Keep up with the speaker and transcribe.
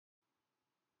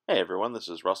Hey everyone, this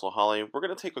is Russell Holly. We're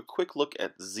going to take a quick look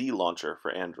at Z Launcher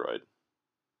for Android.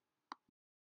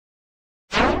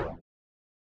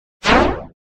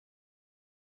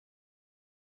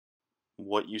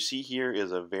 What you see here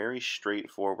is a very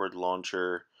straightforward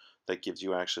launcher that gives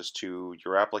you access to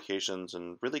your applications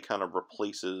and really kind of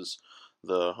replaces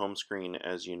the home screen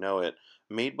as you know it.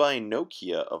 Made by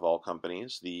Nokia of all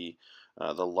companies, the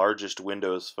largest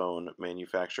Windows phone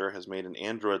manufacturer, has made an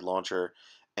Android launcher,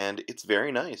 and it's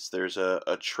very nice. There's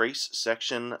a trace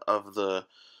section of the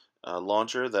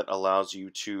launcher that allows you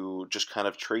to just kind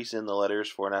of trace in the letters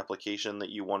for an application that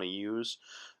you want to use.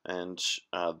 And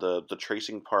the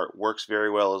tracing part works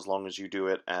very well as long as you do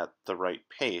it at the right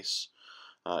pace.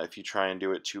 If you try and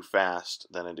do it too fast,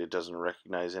 then it doesn't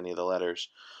recognize any of the letters.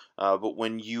 But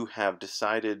when you have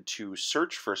decided to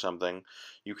search for something,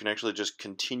 you can actually just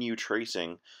continue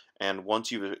tracing. And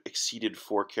once you've exceeded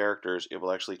 4 characters, it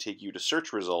will actually take you to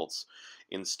search results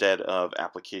instead of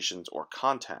applications or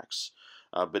contacts.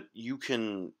 But you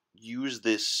can use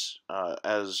this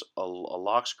as a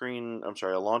lock screen, I'm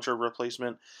sorry, a launcher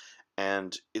replacement,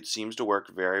 and it seems to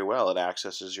work very well. It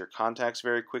accesses your contacts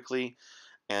very quickly,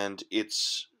 and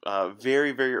it's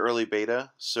very, very early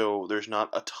beta, so there's not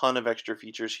a ton of extra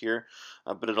features here,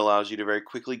 but it allows you to very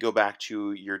quickly go back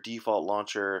to your default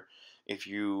launcher if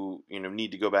you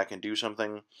need to go back and do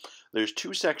something. There's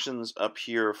 2 sections up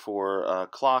here for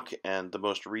clock and the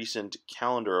most recent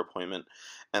calendar appointment,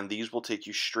 and these will take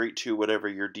you straight to whatever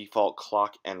your default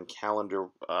clock and calendar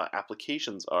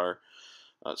applications are.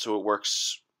 So it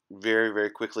works very,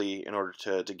 very quickly in order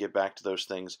to get back to those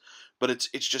things. But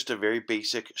it's just a very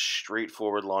basic,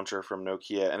 straightforward launcher from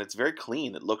Nokia, and it's very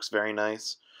clean. It looks very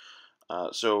nice.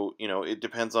 So it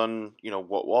depends on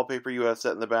what wallpaper you have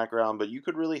set in the background, but you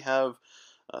could really have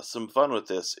some fun with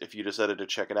this if you decided to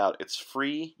check it out. It's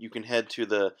free. You can head to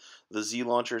the Z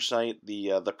Launcher site.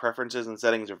 The preferences and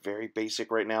settings are very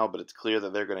basic right now, but it's clear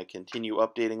that they're going to continue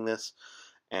updating this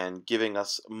and giving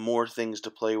us more things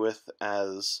to play with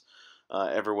as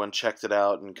everyone checks it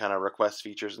out and kind of requests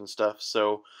features and stuff.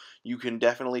 So you can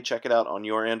definitely check it out on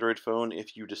your Android phone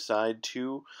if you decide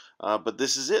to. But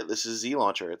this is it. This is Z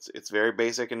Launcher. It's very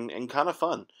basic and kind of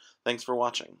fun. Thanks for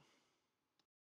watching.